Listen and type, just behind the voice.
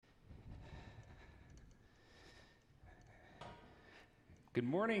Good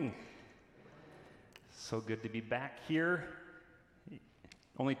morning. So good to be back here.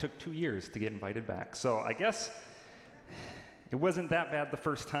 Only took 2 years to get invited back. So I guess it wasn't that bad the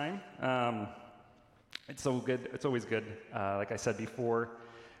first time. It's so good. It's always good, like I said before,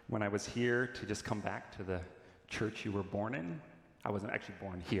 when I was here, to just come back to the church you were born in. I wasn't actually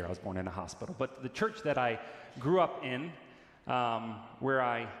born here. I was born in a hospital. But the church that I grew up in, where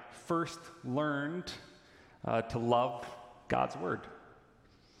I first learned to love God's Word.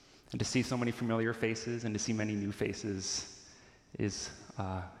 And to see so many familiar faces and to see many new faces is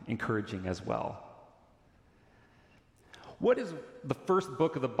encouraging as well. What is the first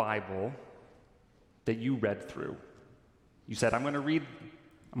book of the Bible that you read through? You said, I'm going to read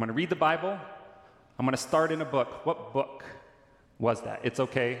the Bible. I'm going to start in a book. What book was that? It's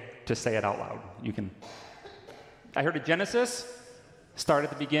okay to say it out loud. You can. I heard of Genesis. Start at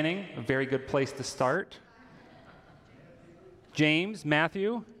the beginning. A very good place to start. James,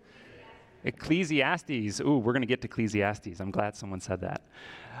 Matthew. Ecclesiastes. Ooh, we're going to get to Ecclesiastes. I'm glad someone said that.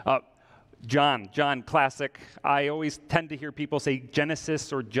 John, classic. I always tend to hear people say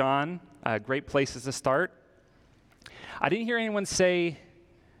Genesis or John. Great places to start. I didn't hear anyone say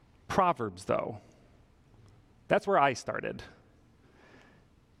Proverbs, though. That's where I started.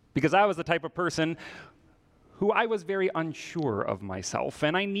 Because I was the type of person who I was very unsure of myself,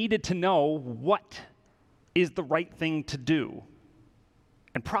 and I needed to know what is the right thing to do.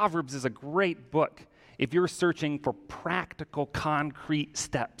 And Proverbs is a great book if you're searching for practical, concrete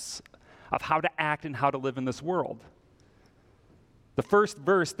steps of how to act and how to live in this world. The first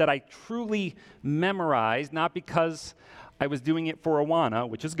verse that I truly memorized, not because I was doing it for Awana,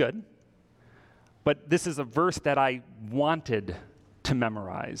 which is good, but this is a verse that I wanted to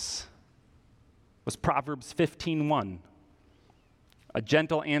memorize, was Proverbs 15:1. A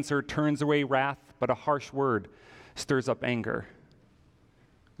gentle answer turns away wrath, but a harsh word stirs up anger.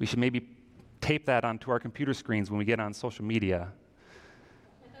 We should maybe tape that onto our computer screens when we get on social media.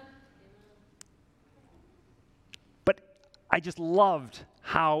 But I just loved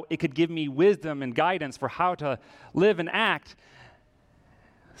how it could give me wisdom and guidance for how to live and act.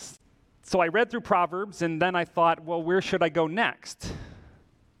 So I read through Proverbs, and then I thought, well, where should I go next?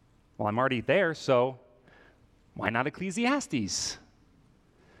 Well, I'm already there, so why not Ecclesiastes?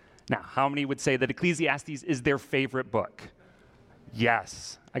 Now, how many would say that Ecclesiastes is their favorite book?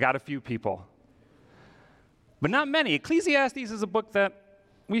 Yes, I got a few people. But not many. Ecclesiastes is a book that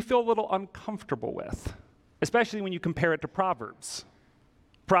we feel a little uncomfortable with, especially when you compare it to Proverbs.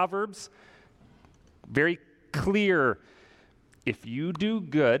 Proverbs, very clear. If you do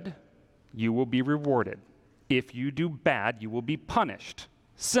good, you will be rewarded. If you do bad, you will be punished.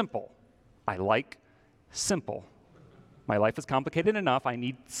 Simple. I like simple. My life is complicated enough. I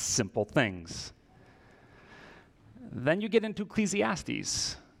need simple things. Then you get into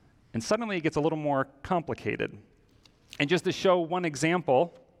Ecclesiastes, and suddenly it gets a little more complicated. And just to show one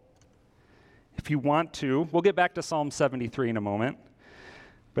example, if you want to, we'll get back to Psalm 73 in a moment,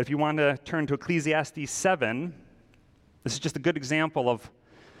 but if you want to turn to Ecclesiastes 7, this is just a good example of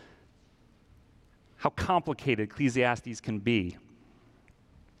how complicated Ecclesiastes can be.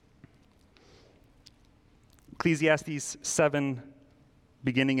 Ecclesiastes 7,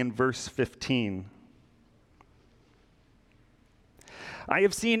 beginning in verse 15. I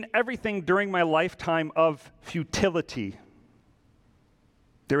have seen everything during my lifetime of futility.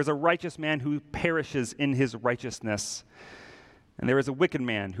 There is a righteous man who perishes in his righteousness, and there is a wicked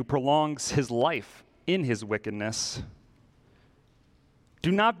man who prolongs his life in his wickedness.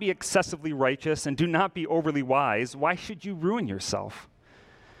 Do not be excessively righteous, and do not be overly wise. Why should you ruin yourself?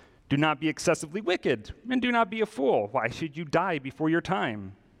 Do not be excessively wicked, and do not be a fool. Why should you die before your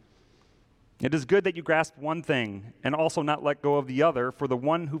time? It is good that you grasp one thing and also not let go of the other, for the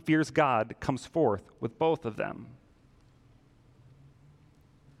one who fears God comes forth with both of them.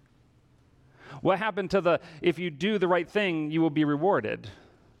 What happened to if you do the right thing, you will be rewarded,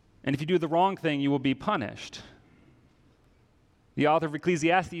 and if you do the wrong thing, you will be punished? The author of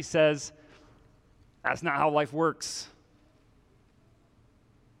Ecclesiastes says, that's not how life works.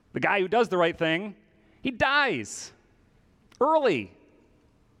 The guy who does the right thing, he dies early.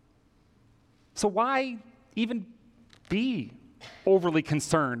 So why even be overly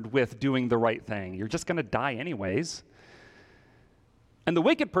concerned with doing the right thing? You're just going to die anyways. And the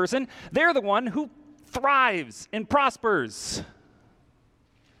wicked person, they're the one who thrives and prospers.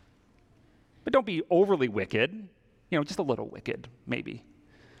 But don't be overly wicked. Just a little wicked, maybe.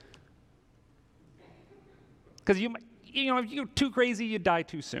 Because if you're too crazy, you die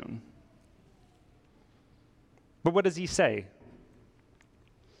too soon. But what does he say?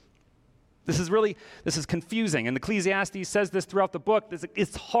 This is confusing. And Ecclesiastes says this throughout the book.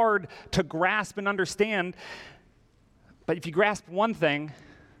 It's hard to grasp and understand. But if you grasp one thing,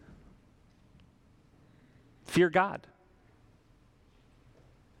 fear God.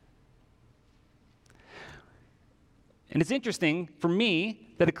 And it's interesting for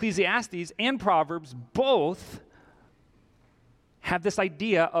me that Ecclesiastes and Proverbs both have this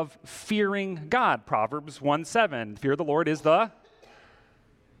idea of fearing God. Proverbs 1:7, fear of the Lord is the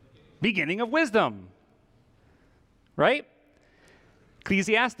beginning of wisdom. Right?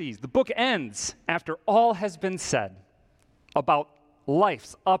 Ecclesiastes, the book ends after all has been said about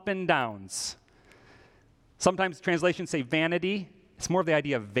life's up and downs. Sometimes translations say vanity. It's more of the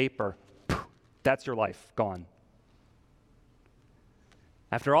idea of vapor. That's your life, gone.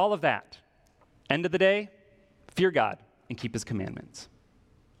 After all of that, end of the day, fear God and keep his commandments.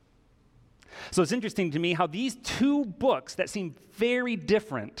 So it's interesting to me how these two books that seem very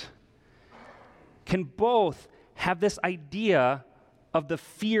different can both have this idea of the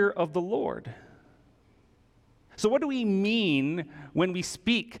fear of the Lord. So what do we mean when we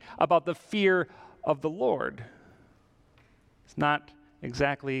speak about the fear of the Lord? It's not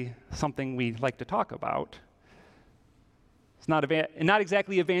exactly something we like to talk about. It's not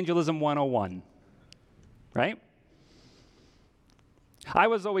exactly evangelism 101, right? I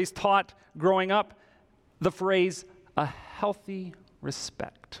was always taught growing up the phrase, a healthy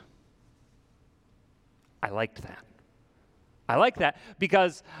respect. I liked that. I like that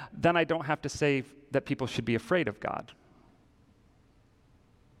because then I don't have to say that people should be afraid of God.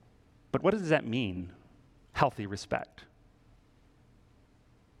 But what does that mean, healthy respect?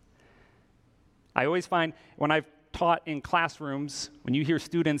 I always find when I've taught in classrooms, when you hear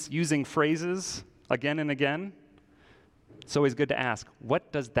students using phrases again and again, it's always good to ask,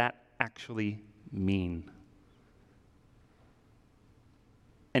 what does that actually mean?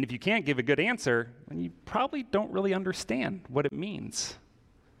 And if you can't give a good answer, then you probably don't really understand what it means.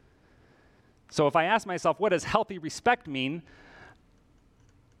 So if I ask myself, what does healthy respect mean?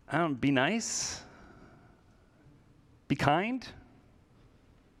 Be nice, be kind.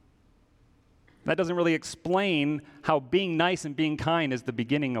 That doesn't really explain how being nice and being kind is the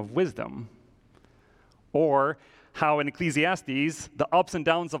beginning of wisdom. Or how in Ecclesiastes, the ups and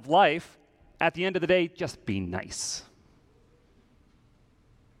downs of life, at the end of the day, just be nice.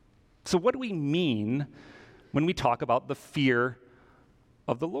 So what do we mean when we talk about the fear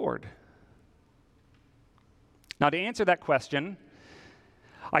of the Lord? Now, to answer that question,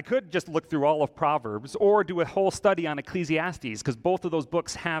 I could just look through all of Proverbs or do a whole study on Ecclesiastes, because both of those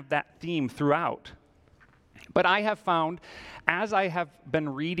books have that theme throughout. But I have found, as I have been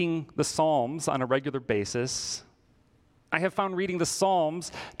reading the Psalms on a regular basis, I have found reading the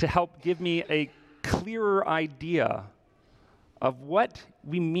Psalms to help give me a clearer idea of what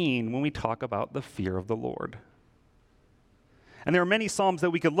we mean when we talk about the fear of the Lord. And there are many Psalms that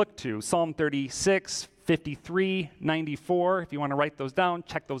we could look to. Psalm 36, 53, 94. If you want to write those down,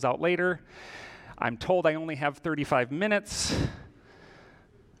 check those out later. I'm told I only have 35 minutes.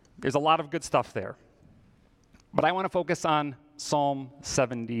 There's a lot of good stuff there. But I want to focus on Psalm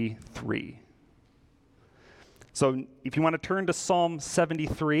 73. So if you want to turn to Psalm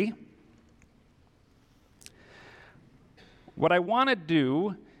 73, what I want to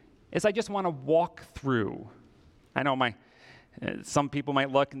do is I just want to walk through. I know some people might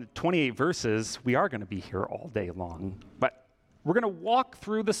look in the 28 verses. We are going to be here all day long. But we're going to walk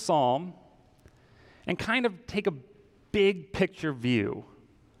through the psalm and kind of take a big picture view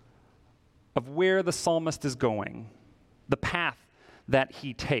of where the psalmist is going, the path that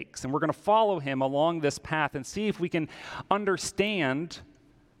he takes. And we're going to follow him along this path and see if we can understand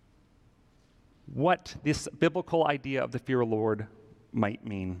what this biblical idea of the fear of the Lord might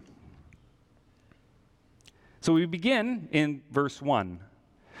mean. So we begin in verse 1.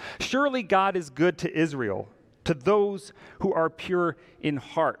 Surely God is good to Israel, to those who are pure in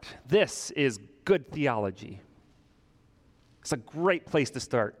heart. This is good theology. It's a great place to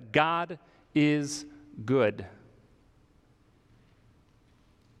start. God is good.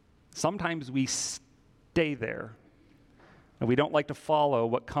 Sometimes we stay there, and we don't like to follow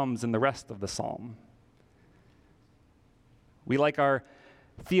what comes in the rest of the psalm. We like our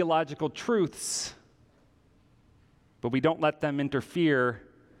theological truths, but we don't let them interfere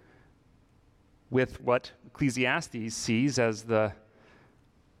with what Ecclesiastes sees as the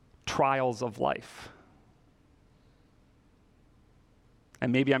trials of life.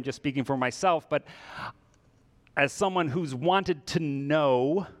 And maybe I'm just speaking for myself, but as someone who's wanted to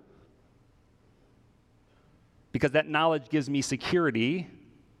know, because that knowledge gives me security,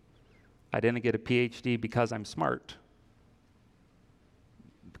 I didn't get a PhD because I'm smart.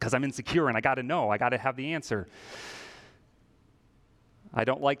 because I'm insecure and I got to know, I got to have the answer. I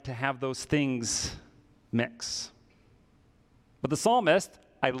don't like to have those things mix. But the psalmist,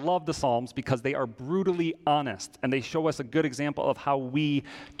 I love the Psalms because they are brutally honest, and they show us a good example of how we,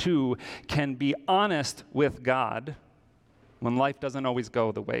 too, can be honest with God when life doesn't always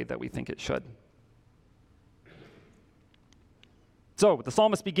go the way that we think it should. So, the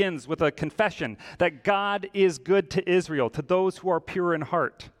psalmist begins with a confession that God is good to Israel, to those who are pure in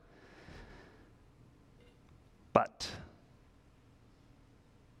heart. But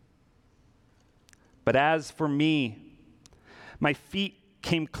as for me, my feet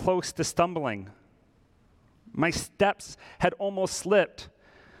came close to stumbling. My steps had almost slipped.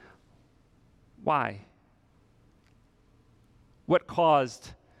 Why? What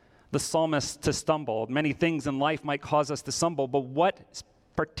caused the psalmist to stumble? Many things in life might cause us to stumble, but what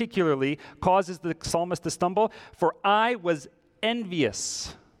particularly causes the psalmist to stumble? For I was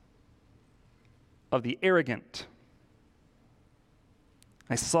envious of the arrogant.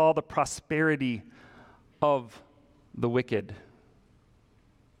 I saw the prosperity of the wicked.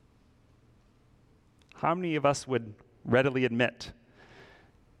 How many of us would readily admit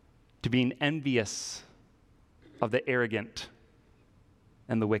to being envious of the arrogant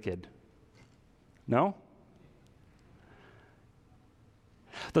and the wicked? No?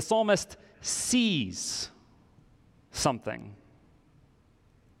 The psalmist sees something.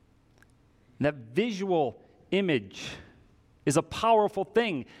 That visual image is a powerful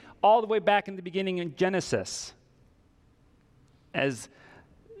thing. All the way back in the beginning in Genesis, as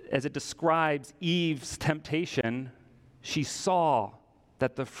it describes Eve's temptation, she saw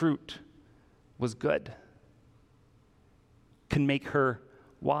that the fruit was good, can make her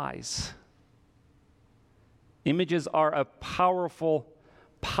wise. Images are a powerful,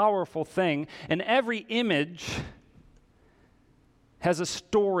 powerful thing, and every image has a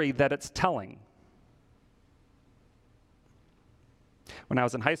story that it's telling. When I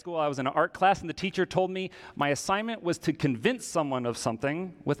was in high school, I was in an art class, and the teacher told me my assignment was to convince someone of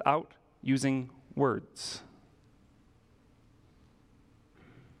something without using words.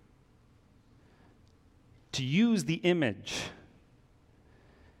 To use the image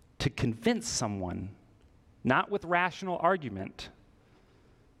to convince someone, not with rational argument,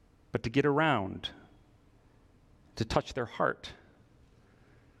 but to get around, to touch their heart.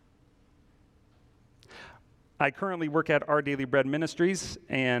 I currently work at Our Daily Bread Ministries,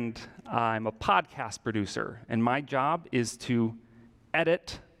 and I'm a podcast producer, and my job is to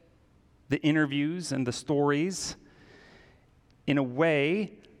edit the interviews and the stories in a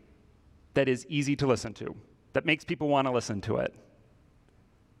way that is easy to listen to, that makes people want to listen to it.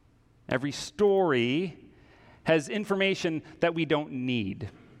 Every story has information that we don't need,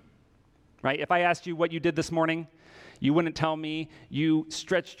 right? If I asked you what you did this morning, you wouldn't tell me you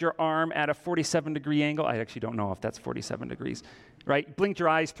stretched your arm at a 47-degree angle. I actually don't know if that's 47 degrees, right? Blinked your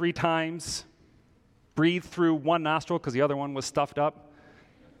eyes 3 times, breathed through one nostril because the other one was stuffed up,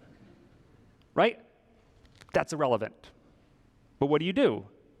 right? That's irrelevant. But what do?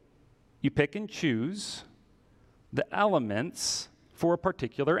 You pick and choose the elements for a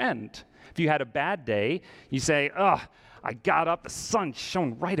particular end. If you had a bad day, you say, I got up, the sun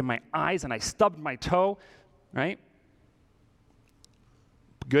shone right in my eyes, and I stubbed my toe, right?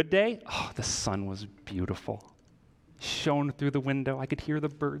 Good day, the sun was beautiful. Shone through the window. I could hear the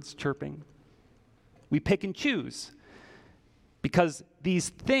birds chirping. We pick and choose because these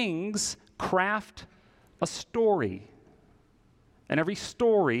things craft a story, and every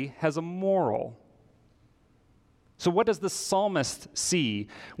story has a moral. So what does the psalmist see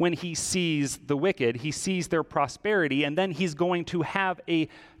when he sees the wicked? He sees their prosperity, and then he's going to have a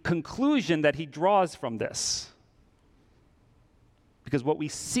conclusion that he draws from this. Because what we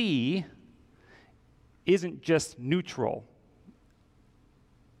see isn't just neutral.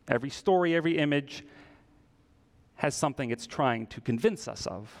 Every story, every image has something it's trying to convince us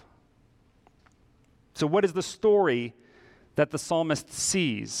of. So what is the story that the psalmist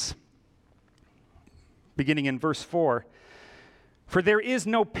sees? Beginning in verse 4, "For there is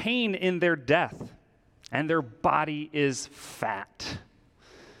no pain in their death, and their body is fat."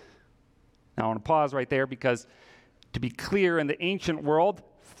 Now I want to pause right there because, to be clear, in the ancient world,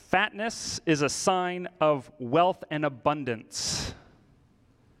 fatness is a sign of wealth and abundance,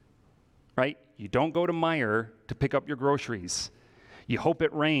 right? You don't go to Meijer to pick up your groceries. You hope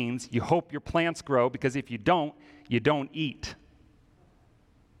it rains. You hope your plants grow, because if you don't eat.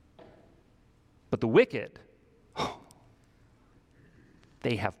 But the wicked,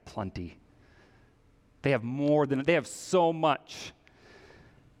 they have plenty. They have so much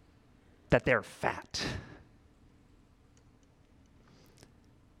that they're fat.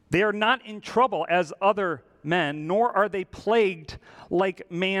 They are not in trouble as other men, nor are they plagued like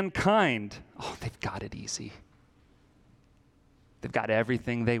mankind. Oh, they've got it easy. They've got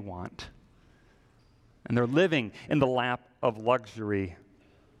everything they want. And they're living in the lap of luxury.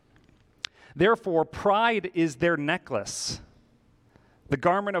 Therefore, pride is their necklace. The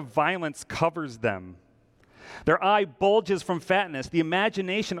garment of violence covers them. Their eye bulges from fatness. The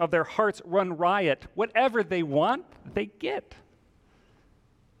imagination of their hearts run riot. Whatever they want, they get.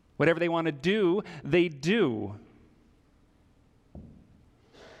 Whatever they want to do, they do.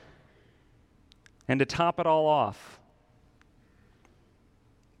 And to top it all off,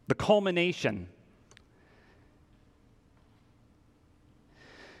 the culmination,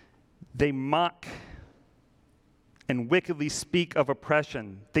 they mock and wickedly speak of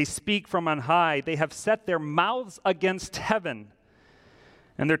oppression. They speak from on high. They have set their mouths against heaven,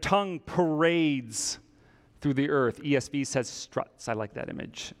 and their tongue parades through the earth. ESV says struts. I like that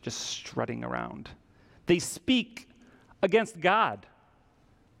image, just strutting around. They speak against God,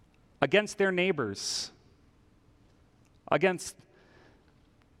 against their neighbors, against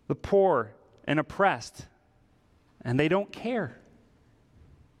the poor and oppressed, and they don't care.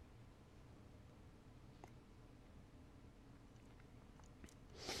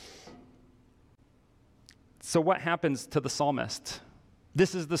 So what happens to the psalmist?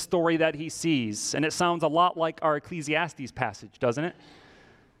 This is the story that he sees, and it sounds a lot like our Ecclesiastes passage, doesn't it?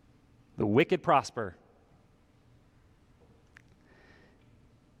 The wicked prosper.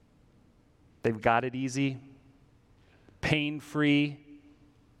 They've got it easy, pain-free,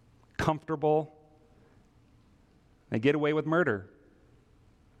 comfortable. They get away with murder.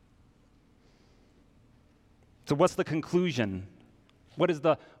 So what's the conclusion? What is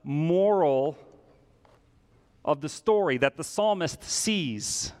the moral of the story that the psalmist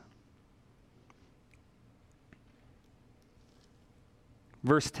sees?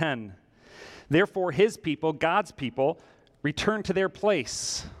 Verse 10, therefore his people, God's people, return to their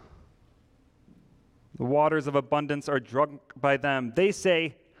place. The waters of abundance are drunk by them. They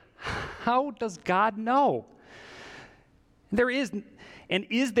say, how does God know?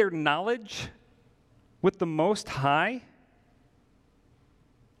 Is there knowledge with the Most High?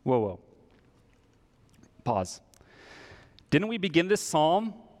 Whoa. Pause. Didn't we begin this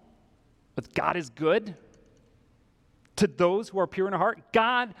psalm with God is good to those who are pure in heart?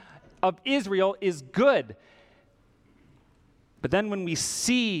 God of Israel is good. But then when we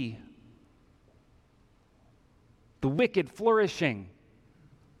see the wicked flourishing,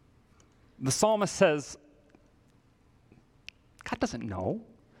 the psalmist says, God doesn't know.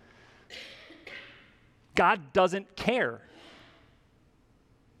 God doesn't care.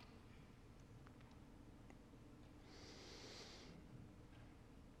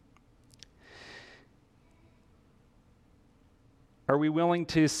 Are we willing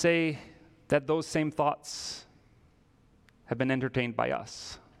to say that those same thoughts have been entertained by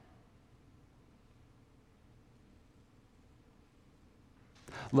us?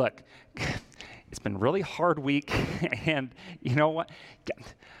 Look, it's been a really hard week, and you know what?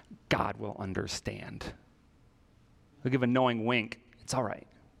 God will understand. We'll give a knowing wink. It's all right.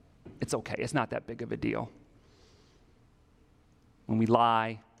 It's okay. It's not that big of a deal. When we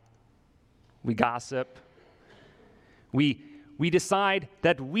lie, we gossip, we decide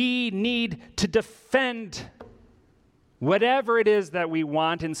that we need to defend whatever it is that we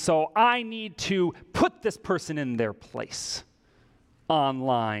want, and so I need to put this person in their place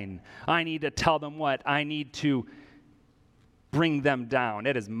online. I need to tell them what. I need to bring them down.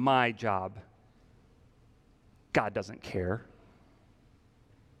 It is my job. God doesn't care.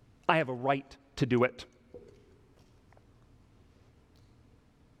 I have a right to do it.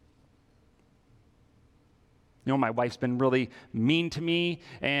 You know, my wife's been really mean to me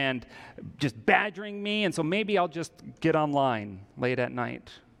and just badgering me, and so maybe I'll just get online late at night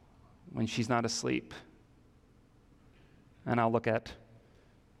when she's not asleep, and I'll look at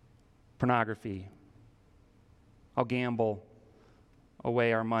pornography. I'll gamble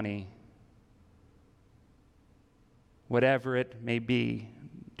away our money. Whatever it may be,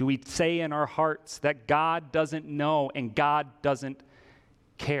 do we say in our hearts that God doesn't know and God doesn't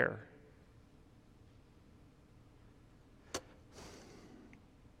care?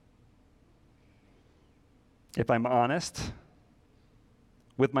 If I'm honest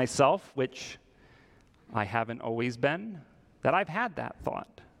with myself, which I haven't always been, that I've had that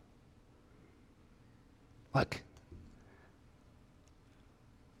thought. Look,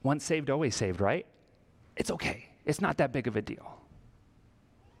 once saved, always saved, right? It's okay. It's not that big of a deal.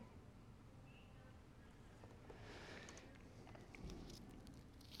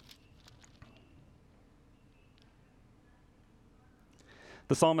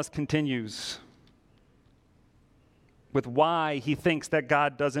 The psalmist continues with why he thinks that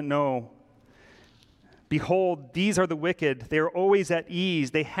God doesn't know. Behold, these are the wicked. They are always at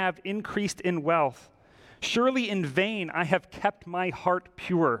ease. They have increased in wealth. Surely in vain I have kept my heart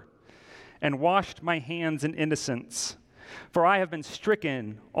pure and washed my hands in innocence. For I have been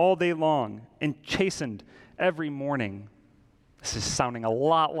stricken all day long and chastened every morning. This is sounding a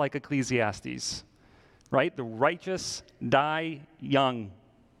lot like Ecclesiastes, right? The righteous die young.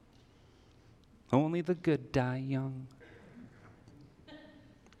 Only the good die young.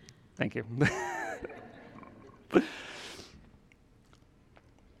 Thank you.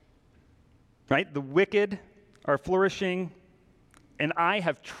 Right? The wicked are flourishing, and I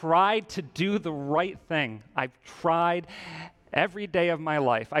have tried to do the right thing. I've tried every day of my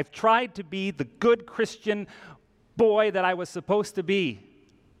life. I've tried to be the good Christian boy that I was supposed to be.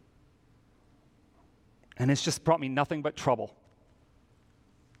 And it's just brought me nothing but trouble.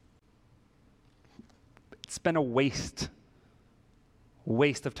 It's been a waste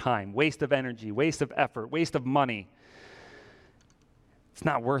of time, waste of energy, waste of effort, waste of money. It's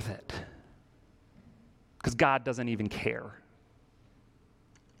not worth it because God doesn't even care.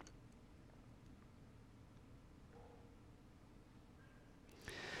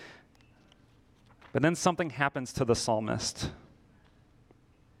 But then something happens to the psalmist.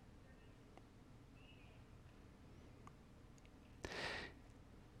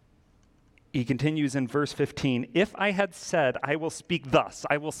 He continues in verse 15, if I had said, I will speak thus,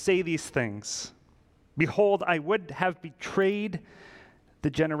 I will say these things, behold, I would have betrayed the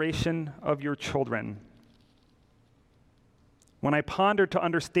generation of your children. When I pondered to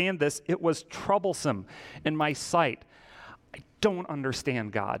understand this, it was troublesome in my sight. I don't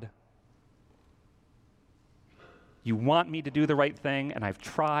understand, God. You want me to do the right thing, and I've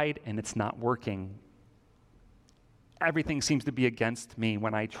tried, and it's not working. Everything seems to be against me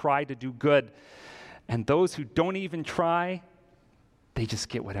when I try to do good. And those who don't even try, they just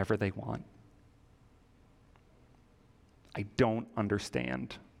get whatever they want. I don't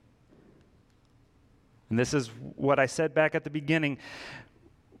understand. And this is what I said back at the beginning.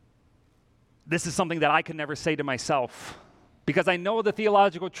 This is something that I could never say to myself because I know the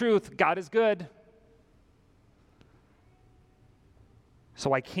theological truth, God is good.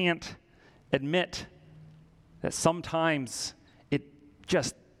 So I can't admit that sometimes it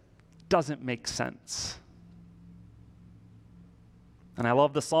just doesn't make sense. And I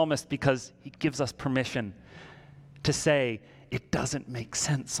love the psalmist because he gives us permission to say it doesn't make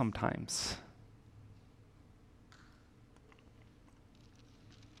sense sometimes.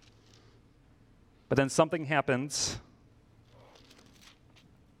 But then something happens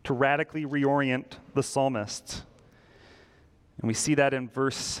to radically reorient the psalmist. And we see that in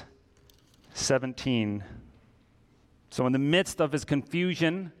verse 17. So in the midst of his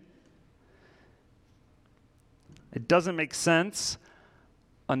confusion, it doesn't make sense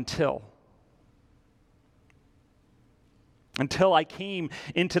until I came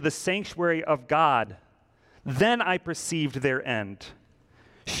into the sanctuary of God. Then I perceived their end.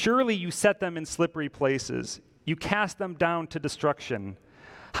 Surely you set them in slippery places. You cast them down to destruction.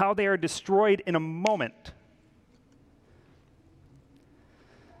 How they are destroyed in a moment.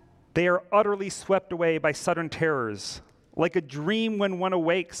 They are utterly swept away by sudden terrors. Like a dream when one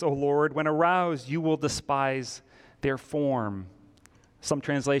awakes, O Lord, when aroused, you will despise their form. Some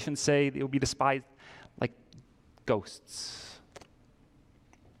translations say they will be despised like ghosts.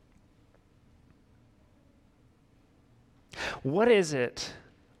 What is it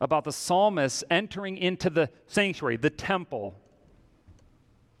about the psalmist entering into the sanctuary, the temple?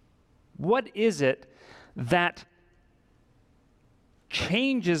 What is it that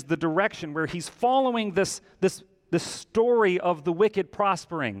changes the direction where he's following this story of the wicked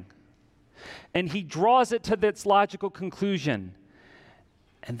prospering? And he draws it to its logical conclusion.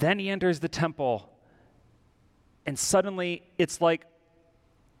 And then he enters the temple, and suddenly it's like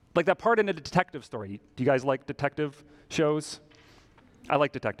that part in a detective story. Do you guys like detective shows? I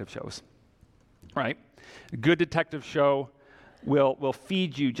like detective shows, right? A good detective show will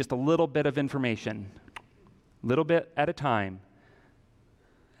feed you just a little bit of information, a little bit at a time.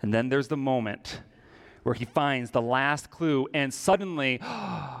 And then there's the moment where he finds the last clue, and suddenly,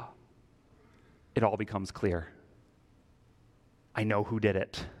 it all becomes clear. I know who did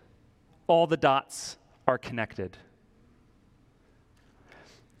it. All the dots are connected.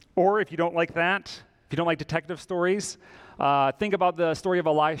 Or if you don't like that, if you don't like detective stories, think about the story of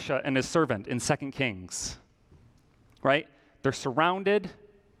Elisha and his servant in 2 Kings, right? They're surrounded,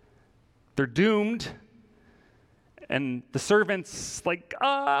 they're doomed, and the servant's like,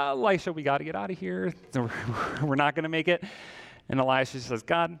 Elisha, we got to get out of here. We're not going to make it. And Elisha says,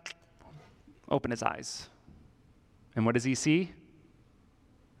 God, open his eyes. And what does he see?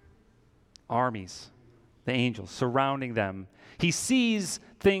 Armies, the angels surrounding them. He sees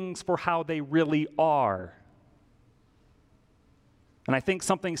things for how they really are. And I think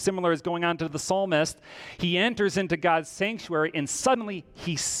something similar is going on to the psalmist. He enters into God's sanctuary and suddenly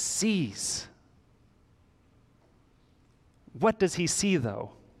he sees. What does he see,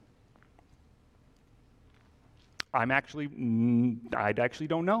 though? I actually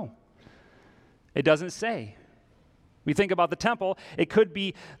don't know. It doesn't say. We think about the temple, it could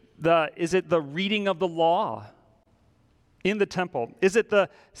be is it the reading of the law in the temple? Is it the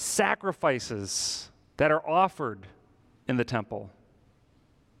sacrifices that are offered in the temple?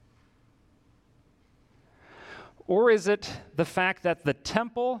 Or is it the fact that the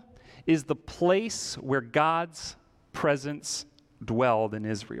temple is the place where God's presence dwelled in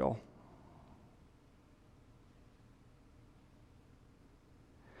Israel?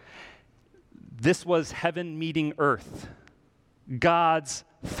 This was heaven meeting earth. God's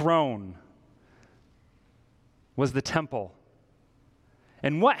throne was the temple.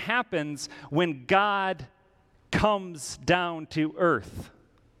 And what happens when God comes down to earth?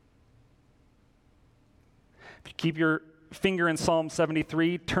 If you keep your finger in Psalm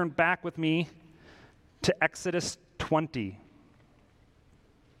 73, turn back with me to Exodus 20.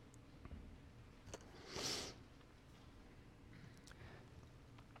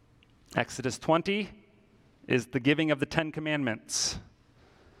 Exodus 20 is the giving of the Ten Commandments.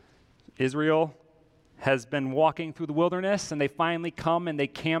 Israel has been walking through the wilderness, and they finally come and they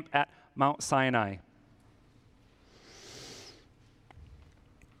camp at Mount Sinai.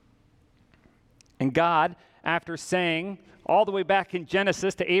 And God, after saying all the way back in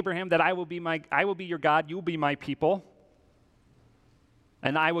Genesis to Abraham that I will be your God, you will be my people,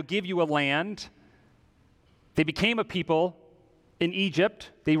 and I will give you a land. They became a people in Egypt.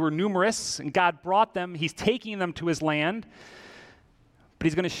 They were numerous, and God brought them. He's taking them to his land, but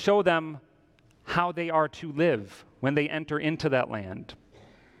he's going to show them how they are to live when they enter into that land.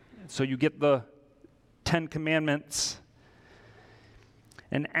 So you get the Ten Commandments.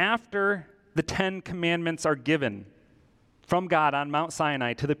 And after the Ten Commandments are given from God on Mount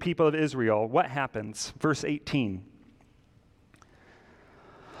Sinai to the people of Israel, what happens? Verse 18.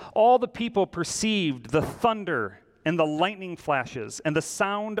 All the people perceived the thunder and the lightning flashes and the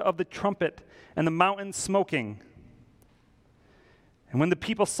sound of the trumpet and the mountain smoking. And when the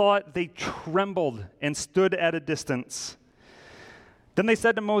people saw it, they trembled and stood at a distance. Then they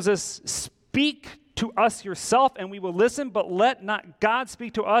said to Moses, "Speak to us yourself, and we will listen, but let not God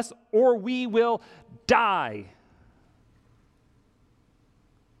speak to us, or we will die."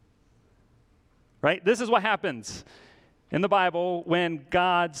 Right? This is what happens in the Bible when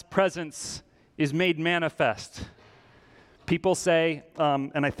God's presence is made manifest. People say,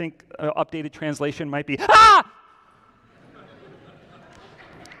 and I think an updated translation might be, "Ah!"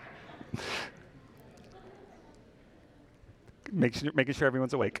 Making sure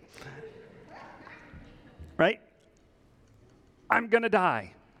everyone's awake. Right? I'm going to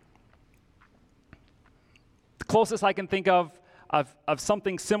die. The closest I can think of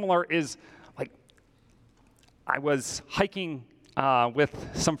something similar is, like, I was hiking with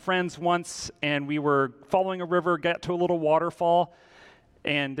some friends once, and we were following a river, got to a little waterfall,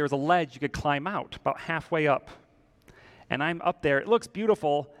 and there's a ledge you could climb out about halfway up. And I'm up there. It looks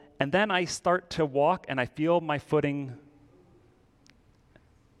beautiful, and then I start to walk, and I feel my footing.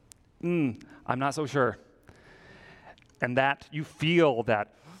 I'm not so sure. And that you feel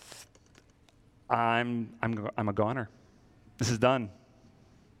that I'm a goner. This is done,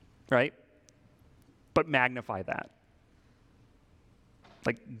 right? But magnify that.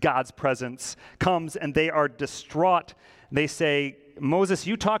 Like God's presence comes and they are distraught. They say, "Moses,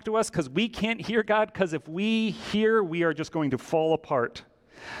 you talk to us because we can't hear God, because if we hear, we are just going to fall apart."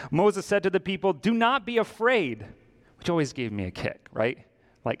 Moses said to the people, "Do not be afraid," which always gave me a kick, right?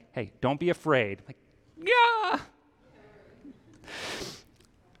 Like, hey, don't be afraid. Like, yeah.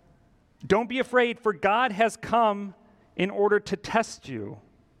 Don't be afraid, for God has come in order to test you,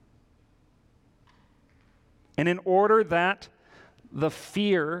 and in order that the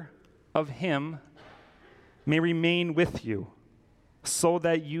fear of him may remain with you, so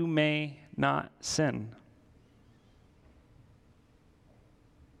that you may not sin.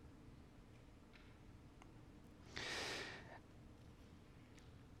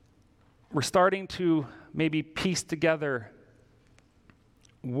 We're starting to maybe piece together,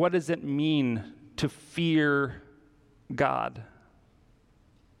 what does it mean to fear God?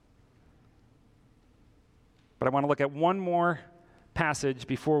 But I want to look at one more passage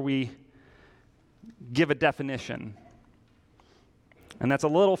before we give a definition. And that's a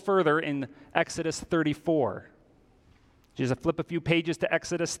little further in Exodus 34. Just flip a few pages to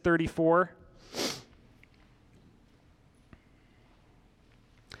Exodus 34.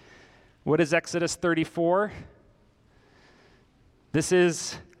 What is Exodus 34? This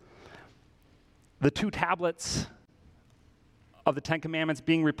is the 2 tablets of the 10 Commandments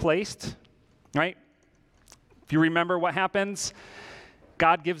being replaced, right? If you remember what happens,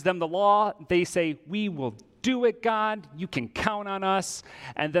 God gives them the law. They say, we will do it, God. You can count on us.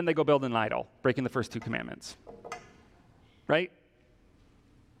 And then they go build an idol, breaking the first 2 commandments, right?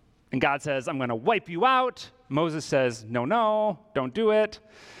 And God says, I'm going to wipe you out. Moses says, no, don't do it.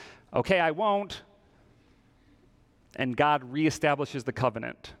 Okay, I won't. And God reestablishes the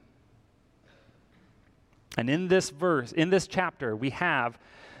covenant. And in this verse, in this chapter, we have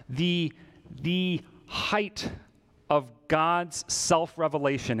the height of God's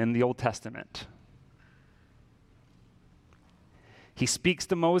self-revelation in the Old Testament. He speaks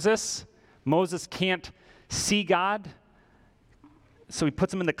to Moses. Moses can't see God, so he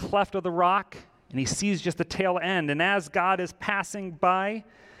puts him in the cleft of the rock, and he sees just the tail end. And as God is passing by,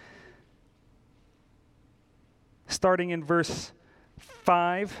 starting in verse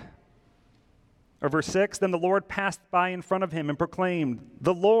 5, or verse 6, then the Lord passed by in front of him and proclaimed,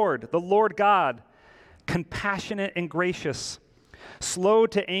 the Lord God, compassionate and gracious, slow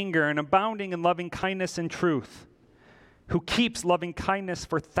to anger and abounding in loving kindness and truth, who keeps loving kindness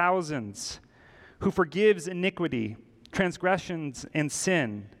for thousands, who forgives iniquity, transgressions, and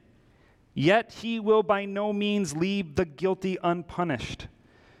sin. Yet he will by no means leave the guilty unpunished,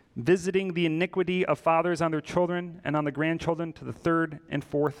 visiting the iniquity of fathers on their children and on the grandchildren to the 3rd and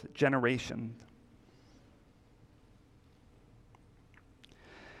 4th generation.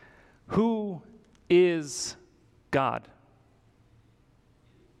 Who is God?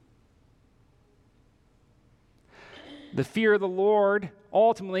 The fear of the Lord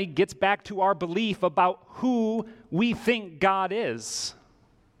ultimately gets back to our belief about who we think God is.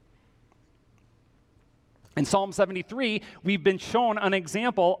 In Psalm 73, we've been shown an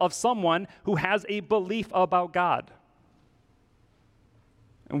example of someone who has a belief about God.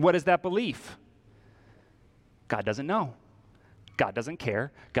 And what is that belief? God doesn't know. God doesn't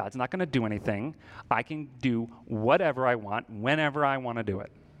care. God's not going to do anything. I can do whatever I want, whenever I want to do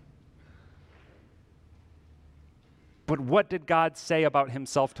it. But what did God say about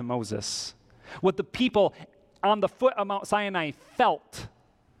himself to Moses? What the people on the foot of Mount Sinai felt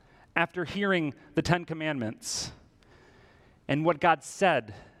after hearing the 10 Commandments, and what God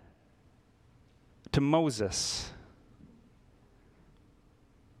said to Moses.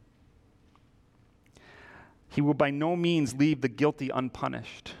 He will by no means leave the guilty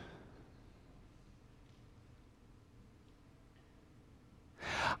unpunished.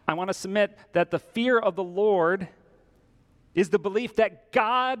 I want to submit that the fear of the Lord is the belief that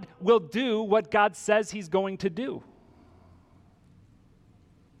God will do what God says he's going to do.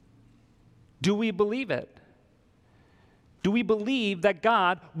 Do we believe it? Do we believe that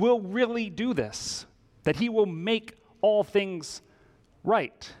God will really do this? That he will make all things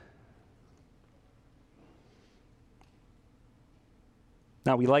right?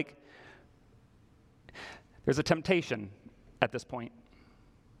 Now there's a temptation at this point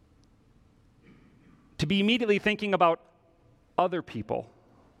to be immediately thinking about other people.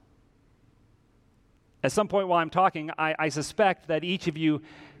 At some point while I'm talking, I suspect that each of you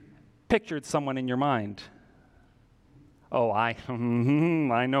pictured someone in your mind. Oh, I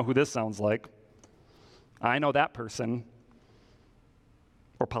know who this sounds like. I know that person,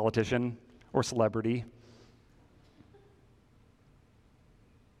 or politician, or celebrity.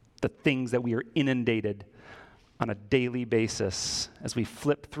 The things that we are inundated on a daily basis as we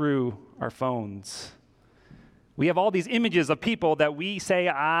flip through our phones. We have all these images of people that we say,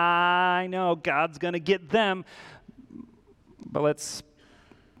 I know God's going to get them. But let's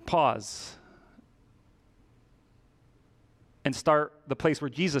pause and start the place where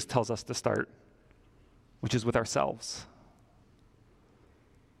Jesus tells us to start, which is with ourselves.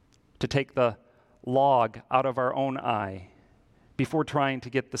 To take the log out of our own eye before trying to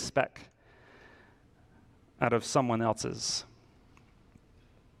get the speck out of someone else's.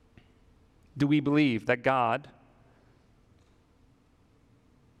 Do we believe that God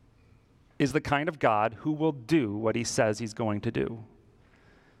is the kind of God who will do what he says he's going to do?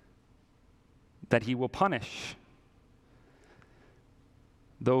 That he will punish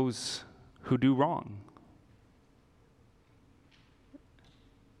those who do wrong?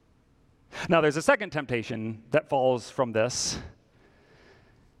 Now, there's a second temptation that follows from this,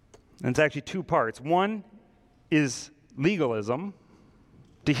 and it's actually 2 parts. One is legalism.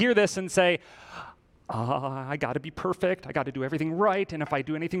 To hear this and say, I got to be perfect. I got to do everything right. And if I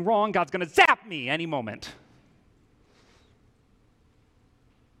do anything wrong, God's going to zap me any moment.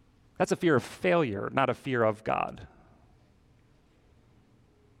 That's a fear of failure, not a fear of God.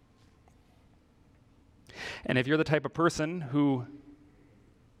 And if you're the type of person who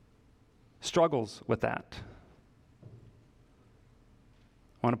struggles with that,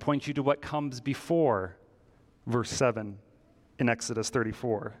 I want to point you to what comes before verse 7 in Exodus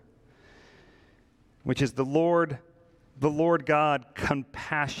 34, which is the Lord God,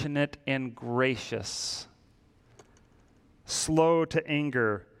 compassionate and gracious, slow to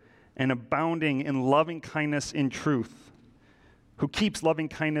anger, and abounding in loving kindness and truth, who keeps loving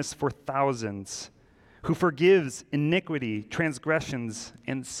kindness for thousands, who forgives iniquity, transgressions,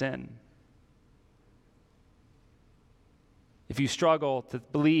 and sin. If you struggle to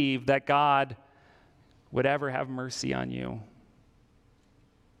believe that God would ever have mercy on you,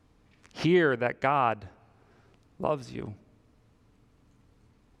 hear that God loves you.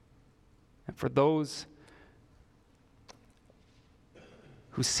 And for those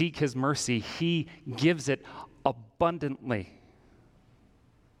who seek his mercy, he gives it abundantly.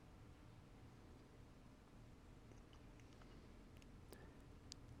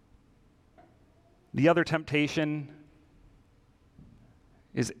 The other temptation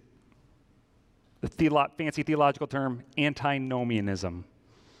is the fancy theological term, antinomianism.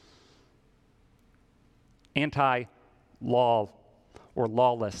 Anti-law or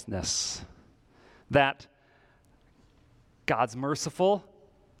lawlessness. That God's merciful,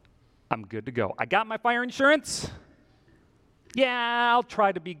 I'm good to go. I got my fire insurance. Yeah, I'll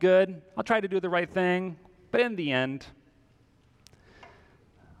try to be good. I'll try to do the right thing. But in the end,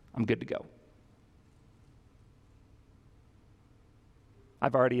 I'm good to go.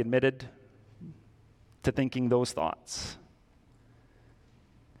 I've already admitted to thinking those thoughts.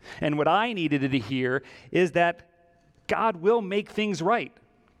 And what I needed to hear is that God will make things right.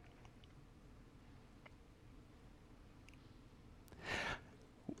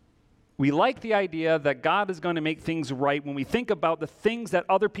 We like the idea that God is going to make things right when we think about the things that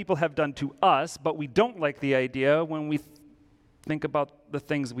other people have done to us, but we don't like the idea when we think about the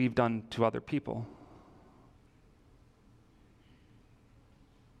things we've done to other people.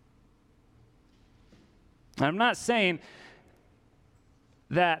 I'm not saying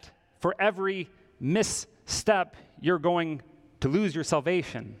that for every misstep you're going to lose your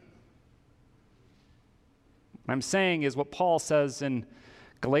salvation. What I'm saying is what Paul says in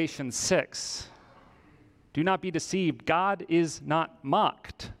Galatians 6. Do not be deceived. God is not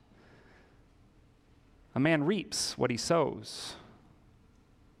mocked. A man reaps what he sows.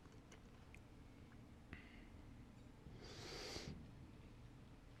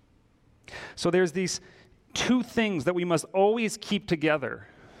 So there's these two things that we must always keep together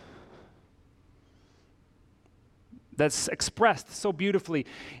that's expressed so beautifully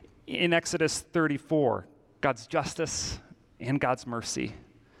in Exodus 34, God's justice and God's mercy.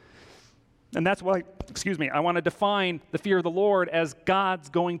 And that's why, I want to define the fear of the Lord as God's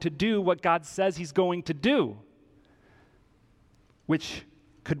going to do what God says he's going to do, which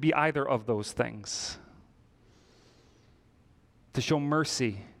could be either of those things. To show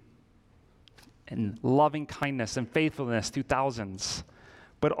mercy and loving kindness and faithfulness through thousands.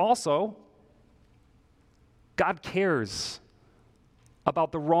 But also, God cares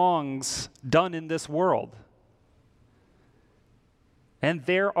about the wrongs done in this world. And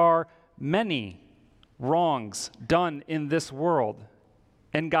there are many wrongs done in this world.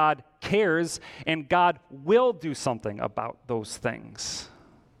 And God cares, and God will do something about those things.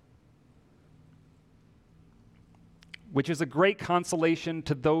 Which is a great consolation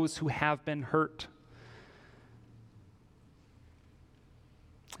to those who have been hurt.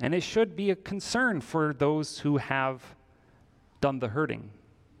 And it should be a concern for those who have done the hurting.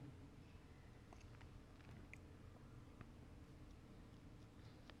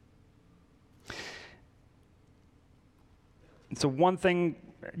 So one thing,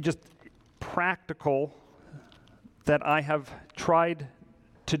 just practical, that I have tried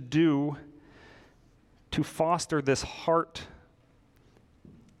to do to foster this heart,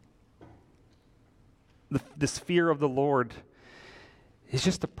 this fear of the Lord, is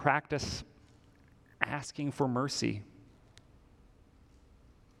just to practice asking for mercy.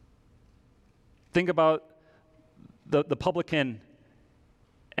 Think about the publican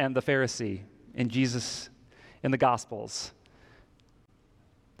and the Pharisee in Jesus in the Gospels.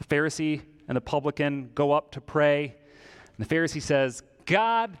 The Pharisee and the publican go up to pray, and the Pharisee says,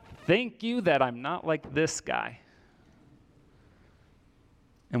 God, thank you that I'm not like this guy.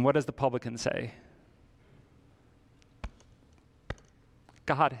 And what does the publican say?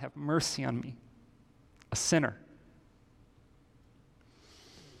 God, have mercy on me, a sinner.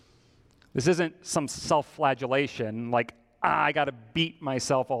 This isn't some self-flagellation, like, I got to beat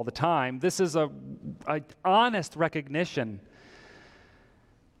myself all the time. This is an honest recognition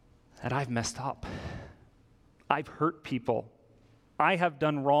that I've messed up. I've hurt people. I have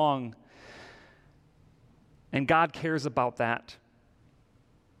done wrong. And God cares about that.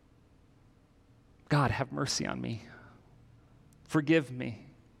 God, have mercy on me. Forgive me.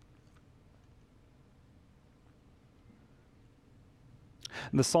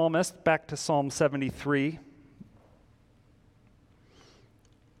 And the psalmist, back to Psalm 73,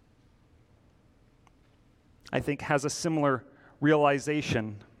 I think has a similar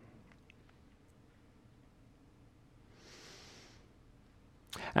realization.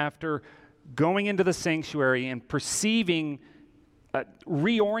 After going into the sanctuary and perceiving,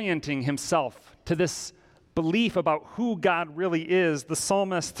 reorienting himself to this belief about who God really is, the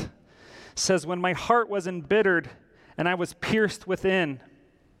psalmist says, when my heart was embittered and I was pierced within,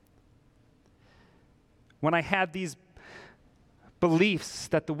 when I had these beliefs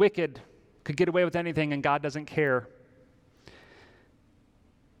that the wicked could get away with anything and God doesn't care,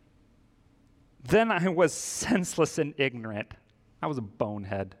 then I was senseless and ignorant. I was a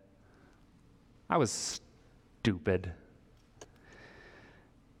bonehead. I was stupid.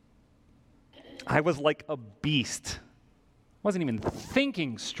 I was like a beast. I wasn't even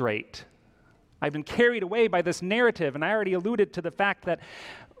thinking straight. I've been carried away by this narrative, and I already alluded to the fact that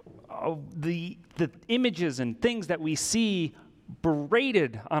the images and things that we see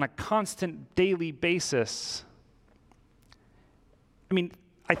berated on a constant daily basis. I mean,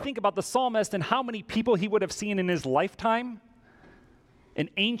 I think about the psalmist and how many people he would have seen in his lifetime in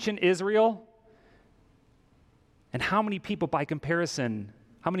ancient Israel, and how many people by comparison,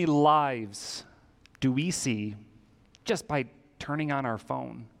 how many lives do we see just by turning on our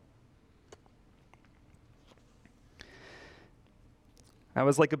phone? I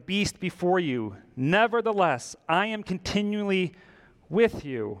was like a beast before you. Nevertheless, I am continually with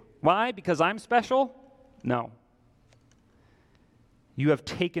you. Why? Because I'm special? No. You have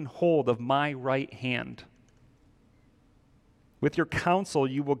taken hold of my right hand. With your counsel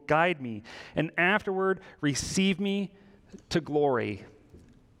you will guide me, and afterward receive me to glory.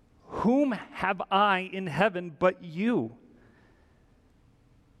 Whom have I in heaven but you?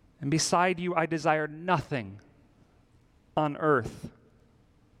 And beside you I desire nothing on earth.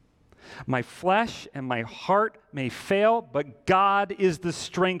 My flesh and my heart may fail, but God is the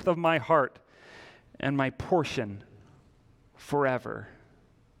strength of my heart and my portion forever.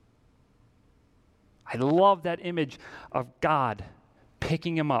 I love that image of God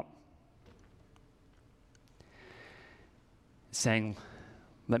picking him up, saying,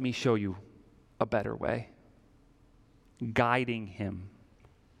 let me show you a better way, guiding him,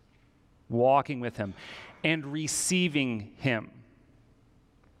 walking with him, and receiving him.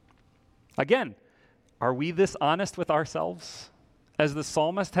 Again, are we this honest with ourselves as the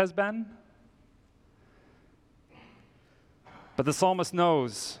psalmist has been? But the psalmist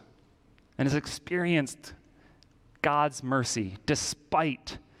knows and has experienced God's mercy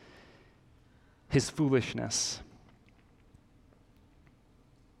despite his foolishness.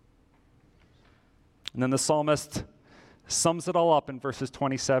 And then the psalmist sums it all up in verses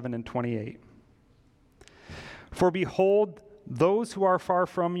 27 and 28. For behold, those who are far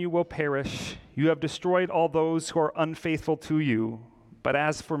from you will perish. You have destroyed all those who are unfaithful to you. But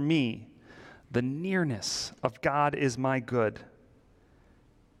as for me, the nearness of God is my good.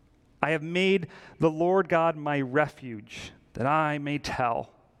 I have made the Lord God my refuge, that I may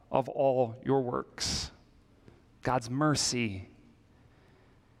tell of all your works. God's mercy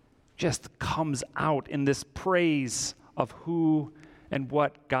just comes out in this praise of who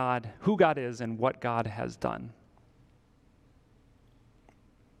God is and what God has done.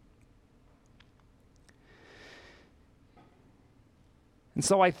 And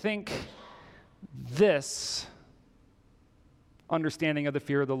so I think this understanding of the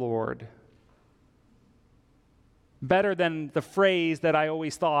fear of the Lord, better than the phrase that I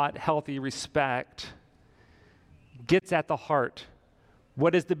always thought, healthy respect, gets at the heart.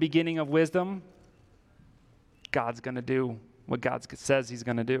 What is the beginning of wisdom? God's going to do what God says he's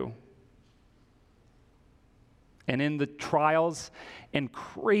going to do. And in the trials and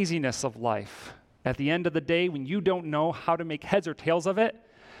craziness of life, at the end of the day, when you don't know how to make heads or tails of it,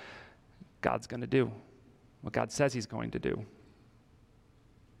 God's going to do what God says he's going to do.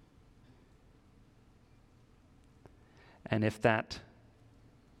 And if that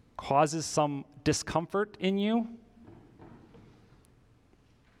causes some discomfort in you,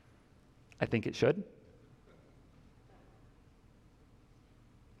 I think it should.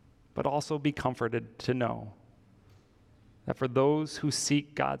 but also be comforted to know that for those who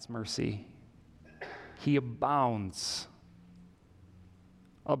seek God's mercy, he abounds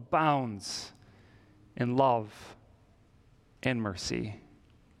in love and mercy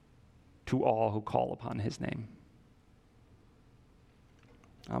to all who call upon his name.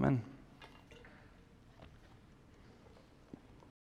 Amen.